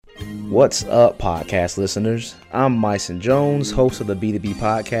What's up, podcast listeners? I'm Myson Jones, host of the B2B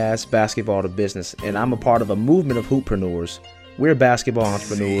podcast, Basketball to Business, and I'm a part of a movement of hoopreneurs. We're basketball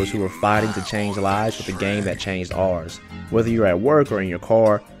entrepreneurs who are fighting to change lives with a game that changed ours. Whether you're at work or in your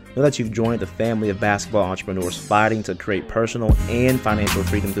car, know that you've joined the family of basketball entrepreneurs fighting to create personal and financial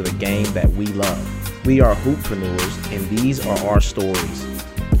freedom through the game that we love. We are hoopreneurs, and these are our stories.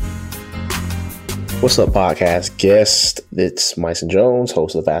 What's up, podcast guest? It's Myson Jones,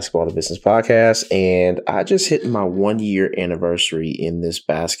 host of the Basketball to Business podcast, and I just hit my 1-year anniversary in this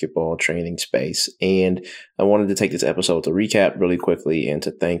basketball training space. And I wanted to take this episode to recap really quickly and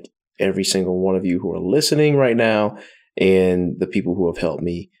to thank every single one of you who are listening right now and the people who have helped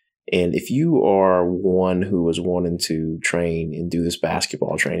me. And if you are one who is wanting to train and do this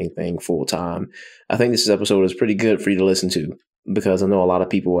basketball training thing full time, I think this episode is pretty good for you to listen to. Because I know a lot of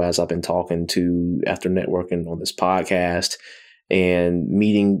people, as I've been talking to after networking on this podcast and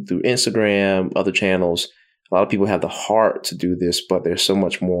meeting through Instagram, other channels, a lot of people have the heart to do this, but there's so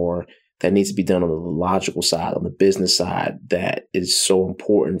much more that needs to be done on the logical side, on the business side, that is so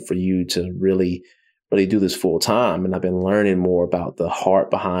important for you to really do this full time. And I've been learning more about the heart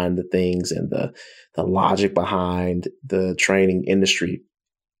behind the things and the logic behind the training industry.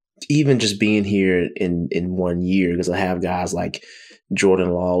 Even just being here in 1 year, because I have guys like Jordan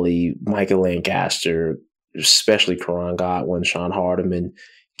Lawley, Michael Lancaster, especially Karan Godwin, Sean Hardiman,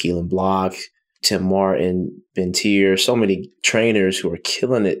 Keelan Block, Tim Martin, Ben Tier, so many trainers who are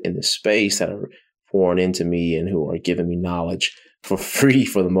killing it in the space that are pouring into me and who are giving me knowledge for free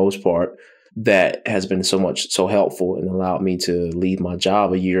for the most part. That has been so helpful and allowed me to leave my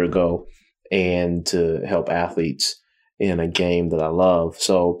job a year ago and to help athletes in a game that I love.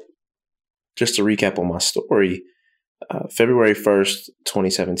 So just to recap on my story, February 1st,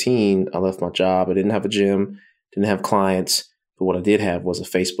 2017, I left my job. I didn't have a gym, didn't have clients, but what I did have was a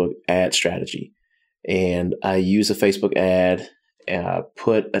Facebook ad strategy. And I used a Facebook ad and I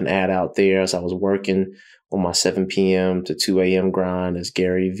put an ad out there as I was working on my 7 p.m. to 2 a.m. grind, as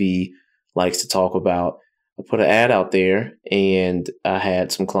Gary Vee likes to talk about. I put an ad out there and I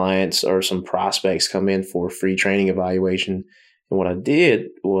had some clients or some prospects come in for a free training evaluation. And what I did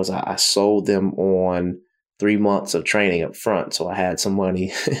was I sold them on 3 months of training up front. So I had some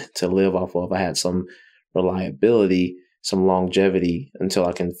money to live off of. I had some reliability, some longevity until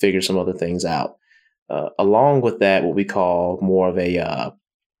I can figure some other things out. Along with that, what we call more of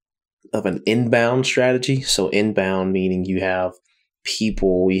an inbound strategy. So inbound meaning you have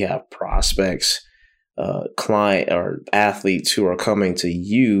people, you have prospects, client or athletes who are coming to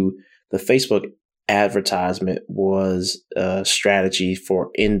you. The Facebook advertisement was a strategy for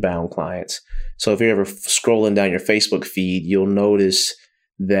inbound clients. So if you're ever scrolling down your Facebook feed, you'll notice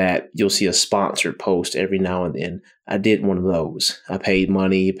that you'll see a sponsored post every now and then. I did one of those. I paid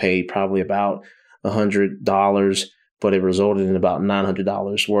probably about $100, but it resulted in about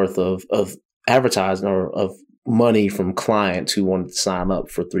 $900 worth of advertising or of money from clients who wanted to sign up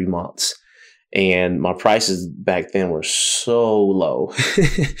for 3 months. And my prices back then were so low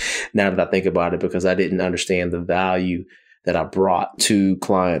now that I think about it, because I didn't understand the value that I brought to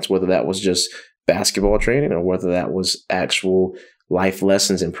clients, whether that was just basketball training or whether that was actual life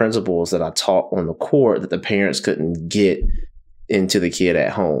lessons and principles that I taught on the court that the parents couldn't get into the kid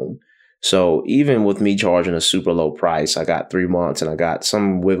at home. So even with me charging a super low price, I got 3 months and I got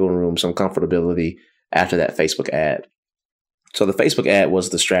some wiggle room, some comfortability after that Facebook ad. So the Facebook ad was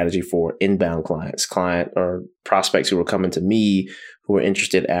the strategy for inbound client or prospects who were coming to me who were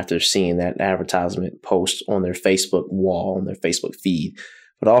interested after seeing that advertisement post on their Facebook wall, on their Facebook feed.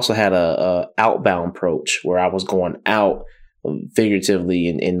 But I also had a outbound approach where I was going out figuratively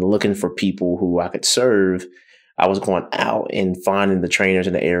and looking for people who I could serve. I was going out and finding the trainers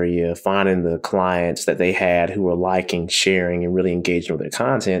in the area, finding the clients that they had who were liking, sharing, and really engaging with their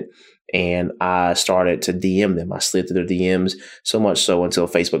content. And I started to DM them. I slid through their DMs, so much so until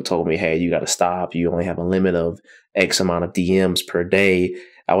Facebook told me, hey, you got to stop. You only have a limit of X amount of DMs per day.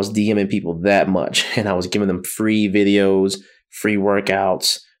 I was DMing people that much, and I was giving them free videos, free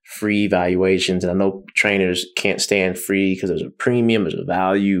workouts, free evaluations. And I know trainers can't stand free because there's a premium, there's a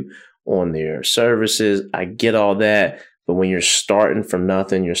value on their services. I get all that. But when you're starting from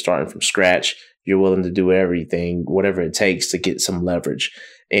nothing, you're starting from scratch, you're willing to do everything, whatever it takes to get some leverage.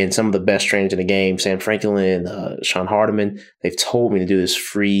 And some of the best trainers in the game, Sam Franklin, Sean Hardiman, they've told me to do this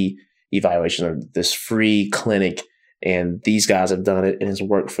free evaluation or this free clinic. And these guys have done it and it's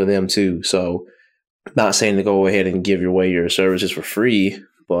worked for them too. So not saying to go ahead and give away your services for free,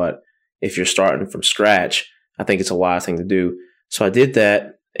 but if you're starting from scratch, I think it's a wise thing to do. So I did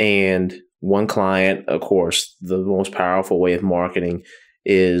that. And one client, of course, the most powerful way of marketing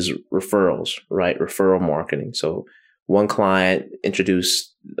is referrals, right? Referral marketing. So one client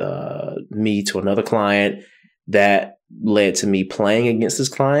introduced me to another client that led to me playing against this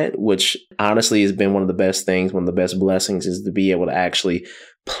client, which honestly has been one of the best things. One of the best blessings is to be able to actually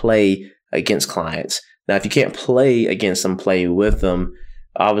play against clients. Now, if you can't play against them, play with them.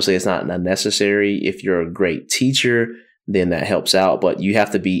 Obviously, it's not necessary. If you're a great teacher, then that helps out. But you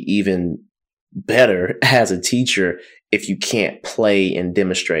have to be even better as a teacher if you can't play and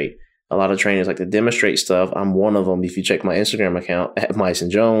demonstrate. A lot of trainers like to demonstrate stuff. I'm one of them. If you check my Instagram account at Myson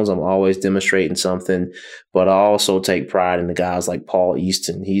Jones, I'm always demonstrating something. But I also take pride in the guys like Paul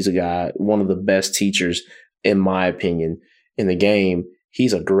Easton. He's a guy, one of the best teachers, in my opinion, in the game.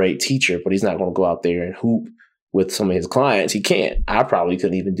 He's a great teacher, but he's not going to go out there and hoop with some of his clients. He can't. I probably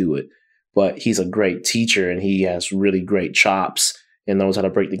couldn't even do it. But he's a great teacher, and he has really great chops and knows how to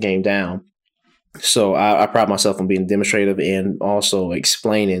break the game down. So I pride myself on being demonstrative and also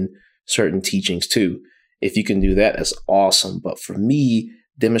explaining certain teachings too. If you can do that, that's awesome. But for me,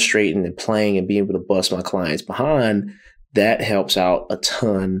 demonstrating and playing and being able to bust my clients behind, that helps out a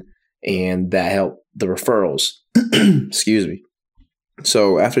ton, and that helped the referrals. Excuse me.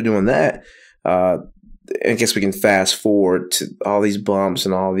 So after doing that, I guess we can fast forward to all these bumps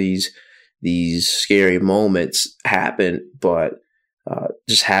and all these scary moments happen, but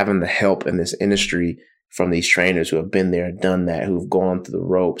just having the help in this industry from these trainers who have been there, done that, who've gone through the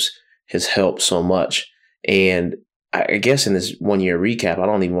ropes, has helped so much. And I guess in this 1 year recap, I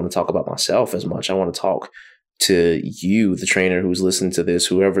don't even want to talk about myself as much. I want to talk to you, the trainer who's listening to this,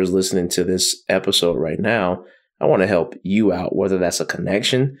 whoever's listening to this episode right now. I want to help you out, whether that's a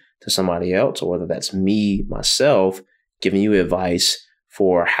connection to somebody else or whether that's me, myself, giving you advice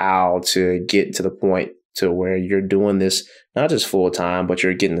for how to get to the point to where you're doing this, not just full time, but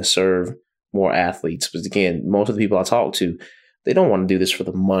you're getting to serve more athletes. Because again, most of the people I talk to, they don't want to do this for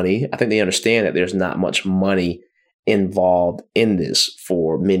the money. I think they understand that there's not much money involved in this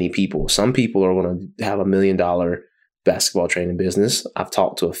for many people. Some people are going to have $1 million basketball training business. I've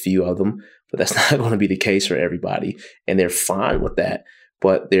talked to a few of them, but that's not going to be the case for everybody. And they're fine with that.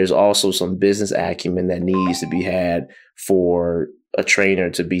 But there's also some business acumen that needs to be had for a trainer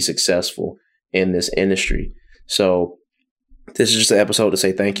to be successful in this industry. So this is just an episode to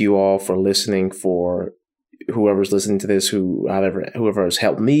say thank you all for listening, for whoever's listening to this, whoever has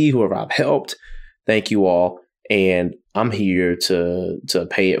helped me, whoever I've helped. Thank you all. And I'm here to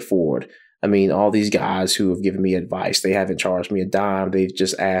pay it forward. I mean, all these guys who have given me advice, they haven't charged me a dime. They've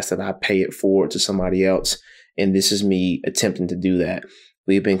just asked that I pay it forward to somebody else. And this is me attempting to do that.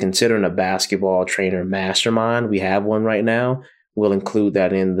 We've been considering a basketball trainer mastermind. We have one right now. We'll include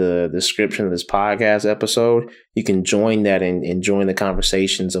that in the description of this podcast episode. You can join that and join the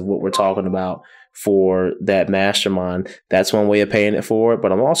conversations of what we're talking about for that mastermind. That's one way of paying it forward.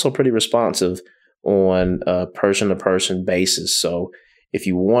 But I'm also pretty responsive on a person-to-person basis. So if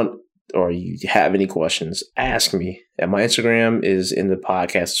you want or you have any questions, ask me. And my Instagram is in the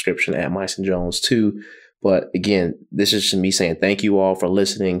podcast description at Myson Jones too. But again, this is just me saying thank you all for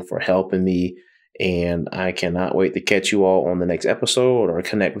listening, for helping me. And I cannot wait to catch you all on the next episode or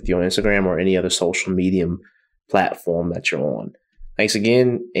connect with you on Instagram or any other social medium platform that you're on. Thanks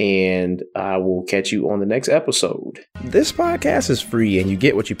again, and I will catch you on the next episode. This podcast is free and you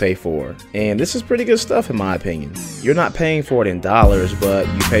get what you pay for. And this is pretty good stuff in my opinion. You're not paying for it in dollars, but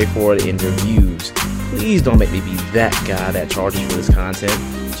you pay for it in reviews. Please don't make me be that guy that charges for this content.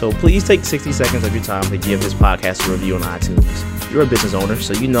 So please take 60 seconds of your time to give this podcast a review on iTunes. You're a business owner,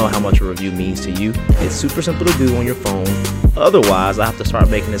 so you know how much a review means to you. It's super simple to do on your phone. Otherwise, I have to start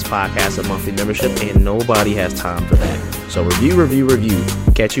making this podcast a monthly membership, and nobody has time for that. So review.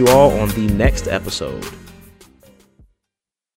 Catch you all on the next episode.